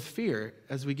filled with fear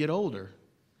as we get older.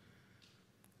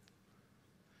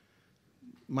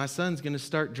 My son's going to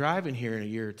start driving here in a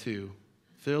year or two.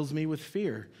 Fills me with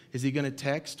fear. Is he going to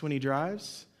text when he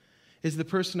drives? Is the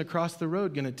person across the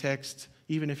road going to text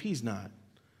even if he's not?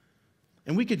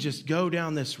 And we could just go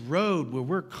down this road where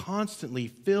we're constantly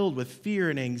filled with fear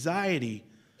and anxiety.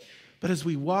 But as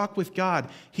we walk with God,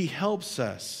 He helps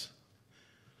us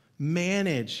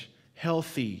manage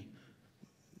healthy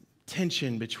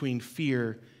tension between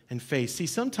fear and faith. See,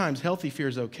 sometimes healthy fear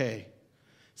is okay.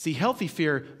 See, healthy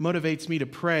fear motivates me to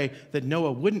pray that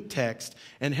Noah wouldn't text,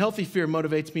 and healthy fear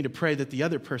motivates me to pray that the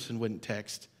other person wouldn't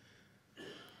text.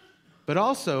 But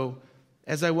also,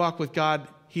 as I walk with God,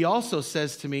 He also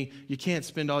says to me, you can't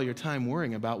spend all your time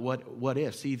worrying about what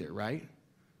ifs either, right?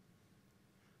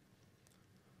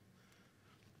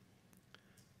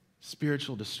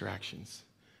 Spiritual distractions.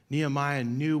 Nehemiah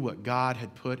knew what God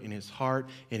had put in his heart,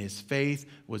 and his faith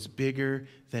was bigger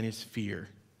than his fear.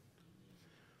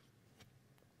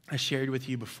 I shared with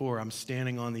you before, I'm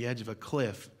standing on the edge of a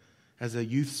cliff as a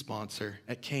youth sponsor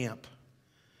at camp.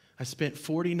 I spent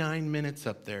 49 minutes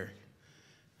up there.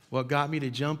 What got me to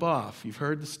jump off, you've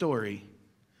heard the story,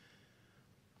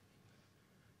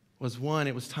 was one,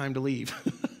 it was time to leave.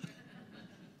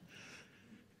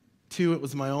 Two, it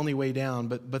was my only way down,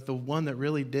 but the one that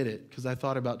really did it, because I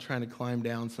thought about trying to climb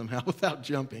down somehow without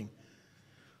jumping,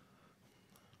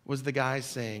 was the guy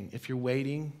saying, if you're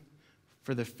waiting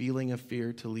for the feeling of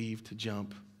fear to leave to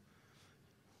jump,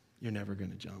 you're never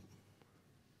going to jump.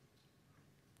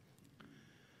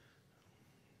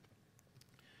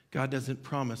 God doesn't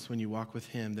promise when you walk with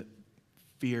Him that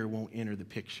fear won't enter the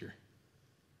picture.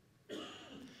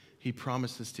 He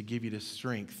promises to give you the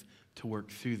strength to work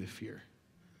through the fear.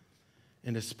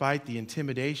 And despite the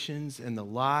intimidations and the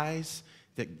lies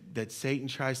that Satan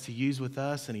tries to use with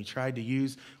us, and he tried to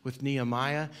use with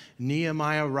Nehemiah,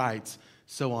 Nehemiah writes,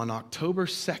 so on October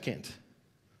 2nd,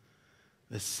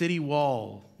 the city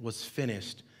wall was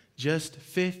finished just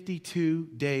 52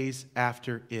 days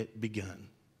after it begun.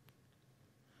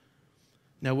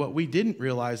 Now, what we didn't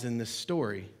realize in this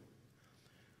story,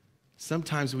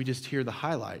 sometimes we just hear the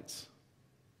highlights.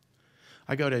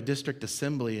 I go to a district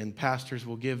assembly and pastors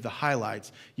will give the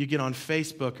highlights. You get on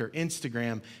Facebook or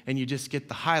Instagram and you just get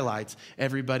the highlights.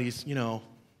 Everybody's,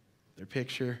 their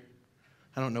picture.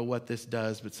 I don't know what this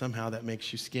does, but somehow that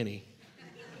makes you skinny.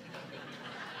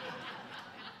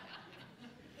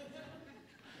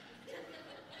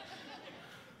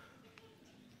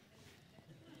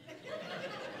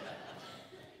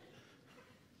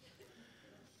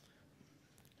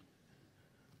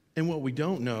 And what we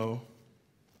don't know,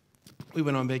 we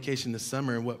went on vacation this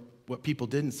summer, and what people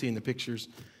didn't see in the pictures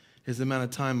is the amount of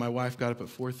time my wife got up at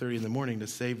 4:30 in the morning to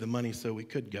save the money so we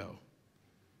could go.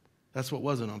 That's what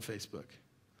wasn't on Facebook.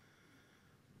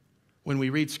 When we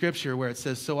read Scripture where it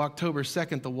says, so October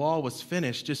 2nd, the wall was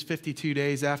finished just 52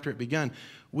 days after it begun,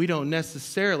 we don't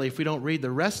necessarily, if we don't read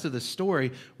the rest of the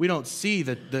story, we don't see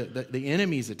the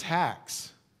enemy's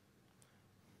attacks.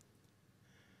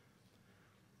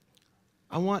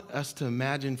 I want us to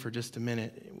imagine for just a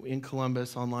minute, in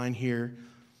Columbus, online here,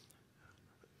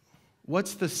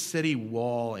 what's the city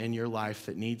wall in your life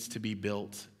that needs to be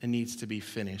built and needs to be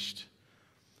finished?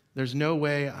 There's no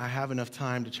way I have enough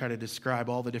time to try to describe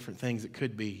all the different things it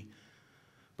could be.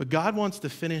 But God wants to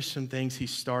finish some things He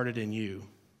started in you.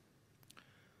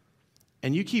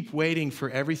 And you keep waiting for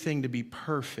everything to be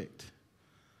perfect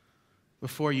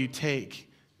before you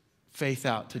take faith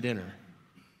out to dinner.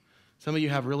 Some of you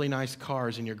have really nice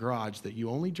cars in your garage that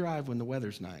you only drive when the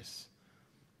weather's nice.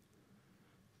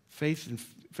 Faith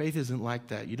isn't like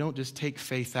that. You don't just take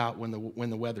faith out when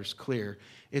the weather's clear.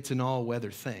 It's an all-weather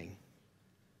thing.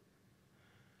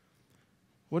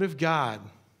 What if God,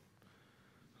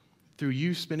 through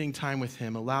you spending time with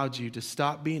Him, allowed you to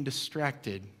stop being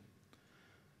distracted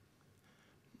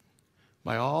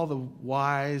by all the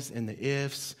whys and the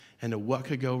ifs and the what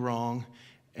could go wrong,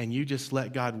 and you just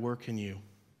let God work in you?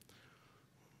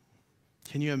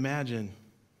 Can you imagine?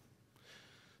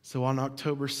 So on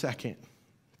October 2nd,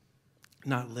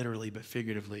 not literally but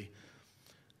figuratively,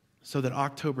 so that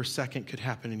October 2nd could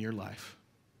happen in your life.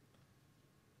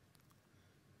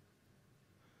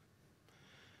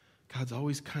 God's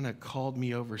always kind of called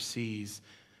me overseas,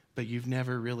 but you've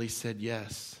never really said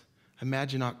yes.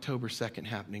 Imagine October 2nd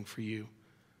happening for you,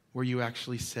 where you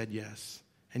actually said yes,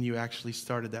 and you actually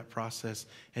started that process,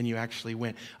 and you actually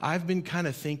went. I've been kind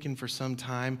of thinking for some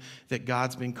time that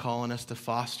God's been calling us to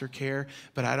foster care,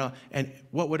 but I don't. And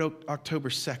what would October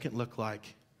 2nd look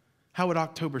like? How would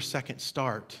October 2nd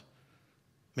start?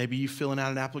 Maybe you filling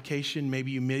out an application,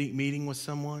 maybe you meeting with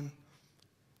someone.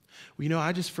 Well,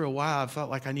 I just for a while I felt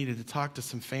like I needed to talk to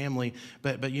some family,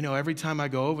 but every time I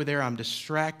go over there, I'm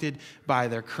distracted by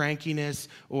their crankiness,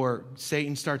 or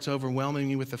Satan starts overwhelming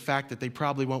me with the fact that they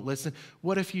probably won't listen.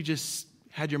 What if you just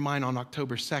had your mind on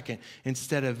October 2nd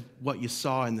instead of what you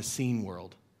saw in the scene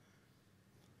world?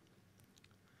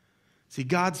 See,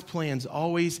 God's plans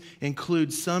always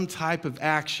include some type of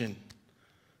action,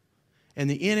 and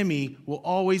the enemy will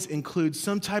always include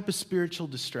some type of spiritual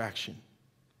distraction.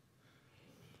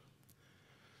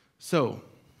 So,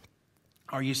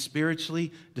 are you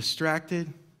spiritually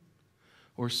distracted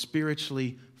or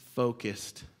spiritually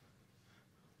focused?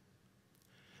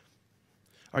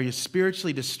 Are you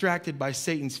spiritually distracted by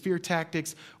Satan's fear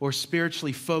tactics or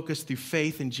spiritually focused through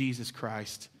faith in Jesus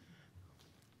Christ?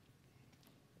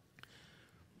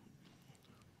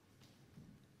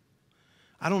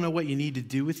 I don't know what you need to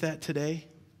do with that today.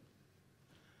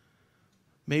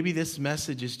 Maybe this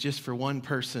message is just for one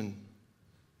person.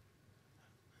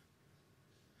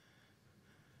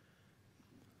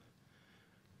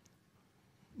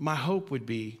 My hope would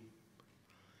be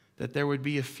that there would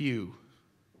be a few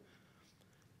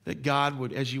that God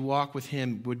would, as you walk with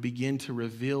Him, would begin to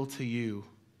reveal to you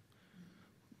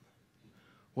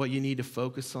what you need to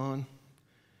focus on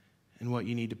and what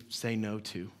you need to say no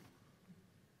to.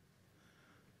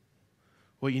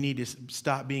 What you need to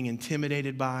stop being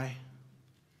intimidated by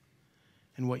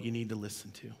and what you need to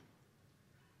listen to.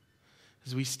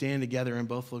 As we stand together in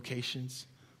both locations,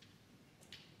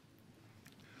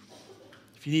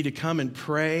 if you need to come and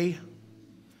pray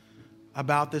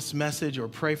about this message or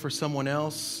pray for someone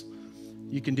else,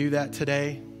 you can do that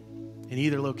today in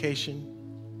either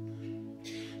location.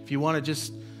 If you want to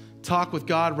just talk with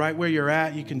God right where you're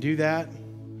at, you can do that.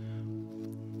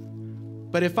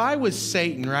 But if I was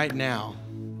Satan right now,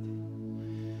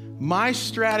 my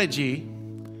strategy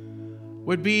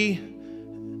would be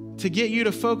to get you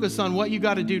to focus on what you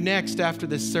got to do next after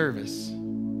this service.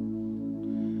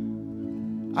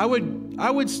 I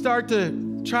would start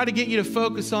to try to get you to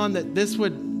focus on that this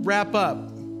would wrap up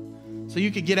so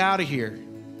you could get out of here.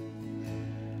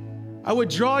 I would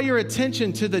draw your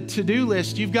attention to the to-do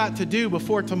list you've got to do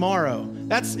before tomorrow.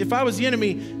 If I was the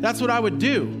enemy, that's what I would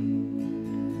do.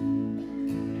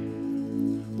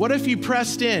 What if you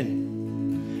pressed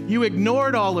in? You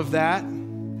ignored all of that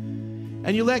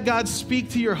and you let God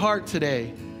speak to your heart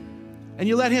today and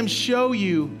you let Him show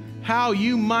you how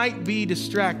you might be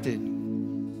distracted.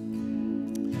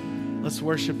 Let's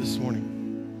worship this morning.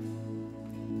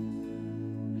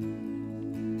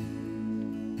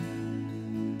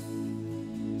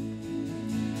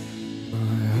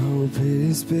 My hope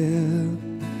is built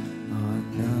on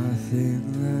nothing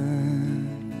less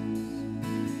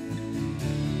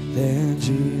than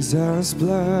Jesus'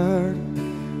 blood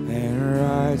and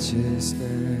righteousness.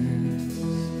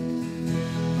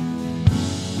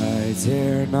 I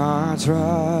dare not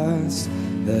trust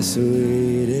the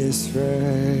sweetest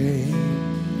frame,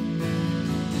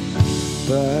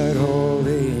 but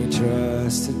wholly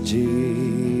trust in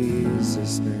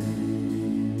Jesus' name.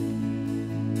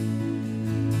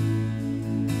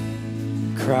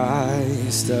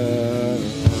 Christ alone,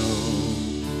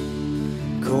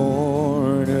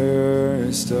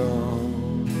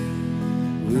 cornerstone,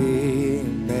 we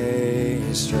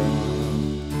made strong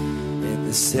in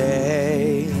the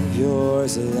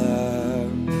Savior's love.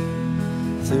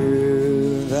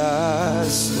 Through the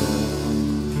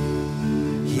storm,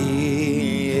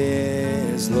 He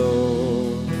is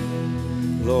Lord,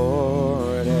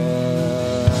 Lord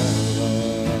of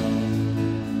all.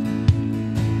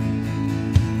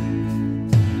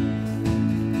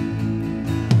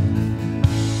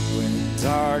 When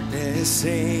darkness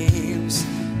seems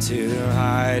to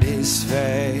hide His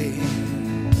face,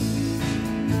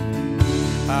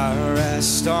 I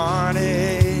rest on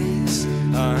His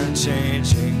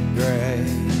unchanging grace.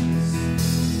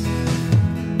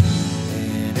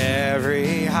 In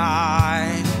every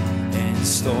high and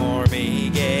stormy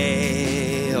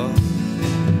gale,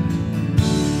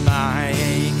 my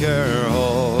anchor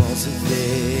holds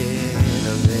within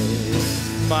a veil.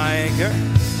 My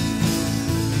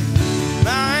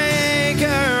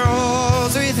anchor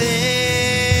holds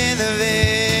within the veil.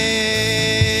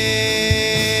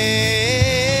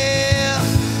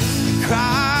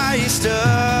 Christ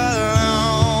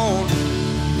alone,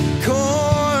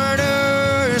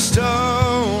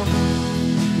 cornerstone,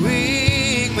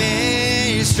 weak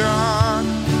made strong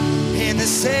in the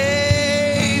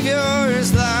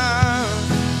Savior's love.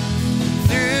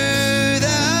 Through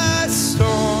the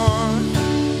storm,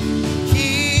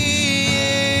 He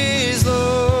is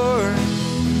Lord,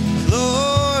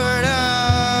 Lord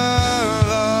of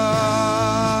all.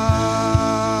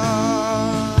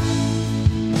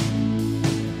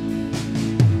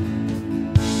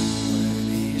 When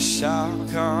He shall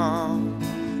come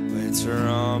with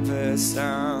trumpets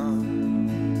sound,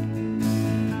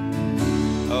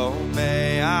 oh,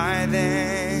 may I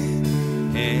then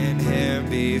in Him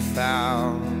be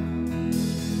found,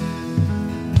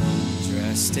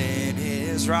 dressed in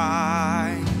His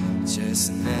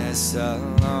righteousness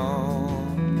alone,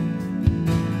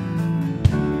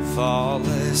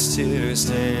 faultless to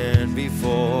stand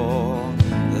before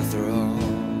the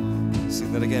throne.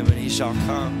 Sing that again. When He shall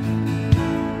come,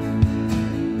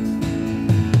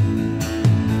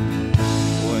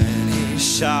 when He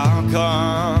shall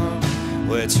come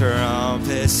with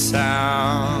trumpets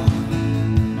sound,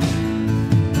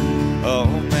 oh,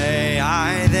 may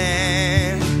I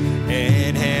then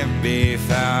in Him be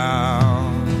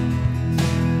found,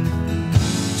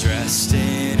 dressed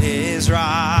in His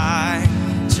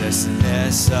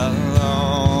righteousness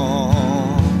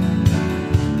alone,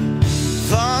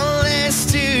 faultless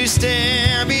to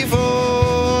stand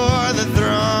before the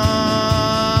throne,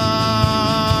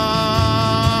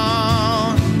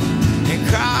 in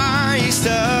Christ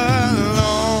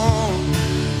alone,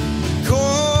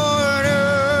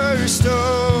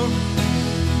 cornerstone,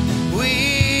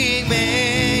 weak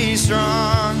made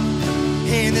strong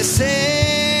in the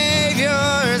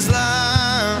Savior's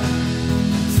love.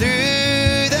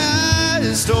 Through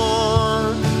the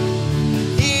storm,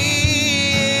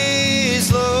 He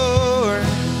is Lord,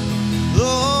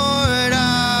 Lord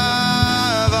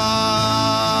of all.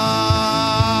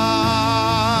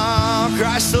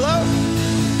 Christ alone,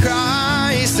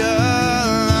 Christ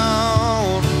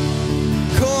alone,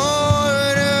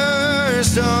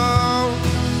 cornerstone,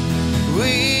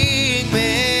 weak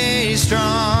made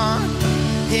strong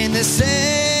in the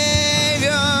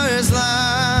Savior's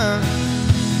love.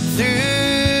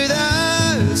 Through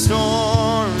the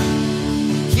storm,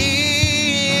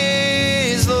 He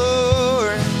is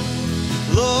Lord,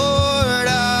 Lord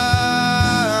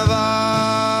of all.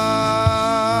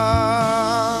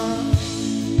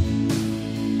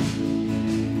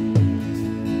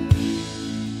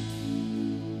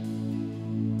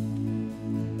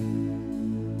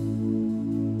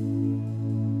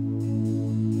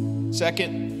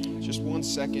 Second, just 1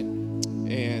 second,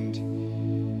 and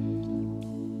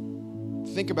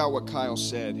think about what Kyle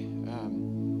said.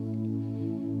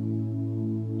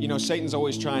 Satan's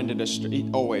always trying to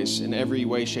always, in every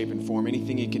way, shape, and form,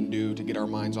 anything he can do to get our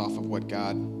minds off of what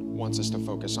God wants us to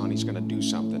focus on, he's going to do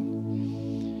something.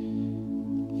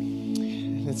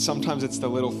 And sometimes it's the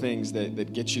little things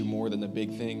that get you more than the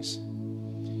big things.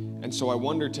 And so I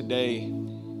wonder today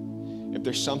if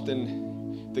there's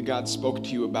something that God spoke to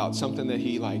you about, something that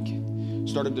He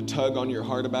started to tug on your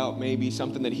heart about, maybe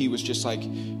something that He was just like,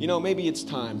 maybe it's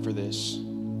time for this.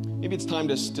 Maybe it's time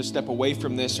to step away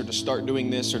from this, or to start doing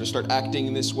this, or to start acting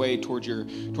in this way towards your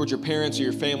parents or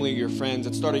your family or your friends.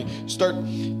 And start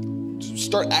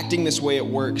acting this way at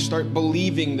work. Start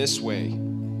believing this way.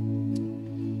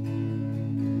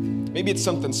 Maybe it's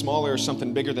something smaller or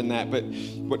something bigger than that. But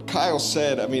what Kyle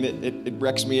said, it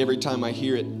wrecks me every time I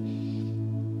hear it.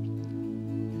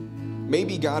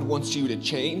 Maybe God wants you to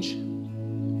change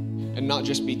and not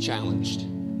just be challenged.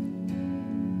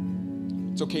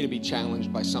 It's okay to be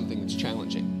challenged by something that's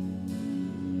challenging.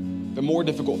 The more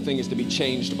difficult thing is to be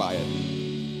changed by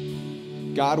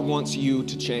it. God wants you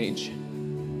to change.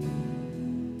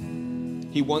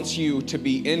 He wants you to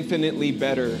be infinitely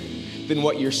better than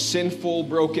what your sinful,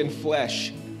 broken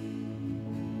flesh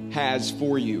has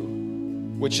for you,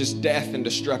 which is death and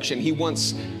destruction. He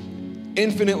wants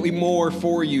infinitely more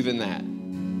for you than that.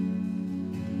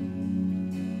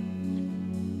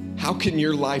 How can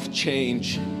your life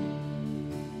change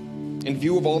in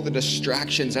view of all the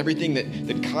distractions, everything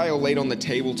that Kyle laid on the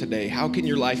table today? How can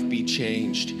your life be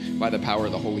changed by the power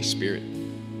of the Holy Spirit?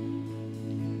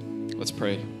 Let's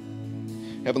pray.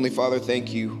 Heavenly Father,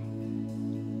 thank you.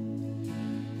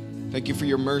 Thank you for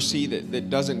your mercy that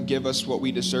doesn't give us what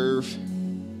we deserve,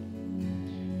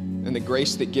 and the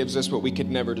grace that gives us what we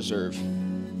could never deserve.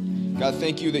 God,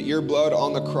 thank you that your blood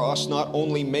on the cross not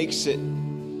only makes it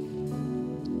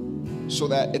so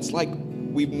that it's like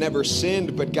we've never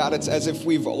sinned, but God, it's as if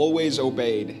we've always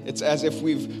obeyed. It's as if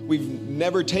we've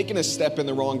never taken a step in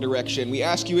the wrong direction. We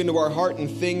ask you into our heart and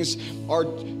things are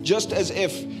just as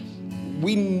if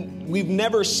we've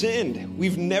never sinned.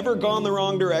 We've never gone the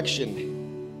wrong direction.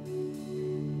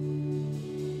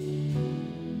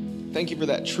 Thank you for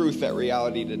that truth, that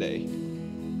reality today.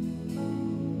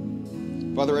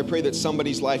 Father, I pray that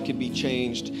somebody's life could be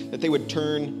changed, that they would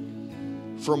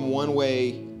turn from one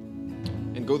way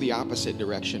and go the opposite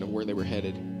direction of where they were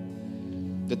headed.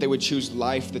 That they would choose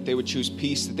life, that they would choose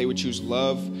peace, that they would choose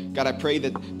love. God, I pray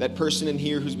that that person in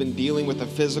here who's been dealing with a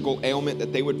physical ailment,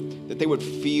 that they would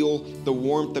feel the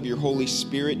warmth of your Holy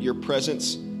Spirit, your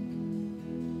presence.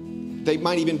 They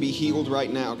might even be healed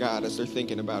right now, God, as they're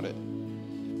thinking about it.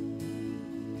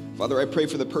 Father, I pray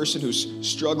for the person who's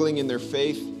struggling in their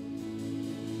faith,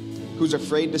 who's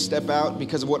afraid to step out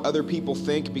because of what other people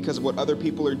think, because of what other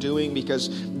people are doing, because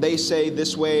they say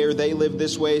this way or they live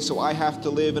this way, so I have to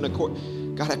live in accord.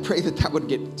 God, I pray that would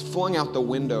get flung out the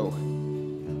window.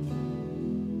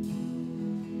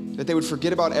 That they would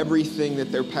forget about everything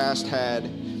that their past had,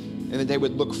 and that they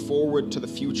would look forward to the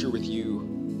future with you.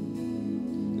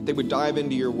 That they would dive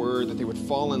into your word, that they would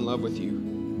fall in love with you.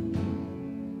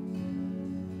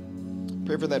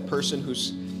 Pray for that person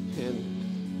who's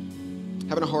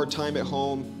having a hard time at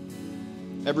home.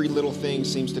 Every little thing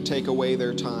seems to take away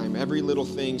their time. Every little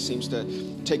thing seems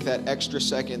to take that extra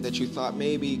second that you thought,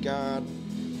 maybe, God,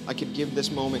 I could give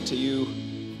this moment to you.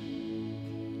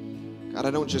 God,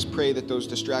 I don't just pray that those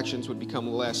distractions would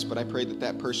become less, but I pray that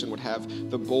that person would have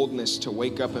the boldness to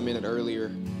wake up a minute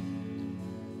earlier,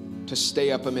 to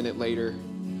stay up a minute later,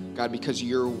 God, because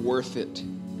you're worth it.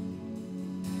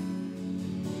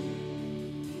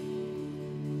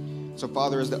 So,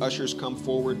 Father, as the ushers come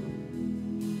forward,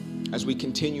 as we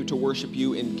continue to worship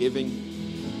you in giving,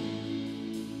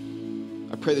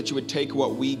 I pray that you would take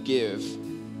what we give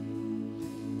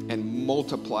and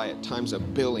multiply it times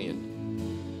 1 billion.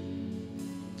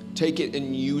 Take it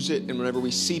and use it, and whenever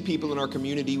we see people in our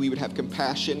community, we would have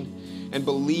compassion and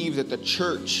believe that the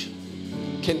church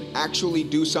can actually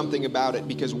do something about it,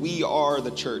 because we are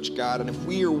the church, God. And if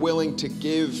we are willing to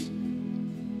give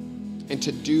and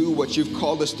to do what you've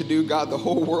called us to do, God, the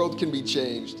whole world can be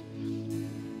changed.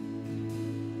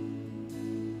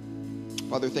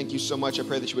 Father, thank you so much. I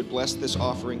pray that you would bless this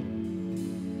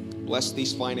offering, bless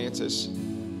these finances.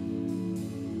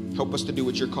 Help us to do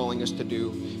what you're calling us to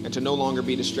do and to no longer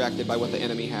be distracted by what the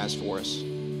enemy has for us.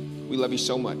 We love you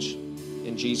so much.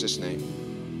 In Jesus'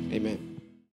 name, amen.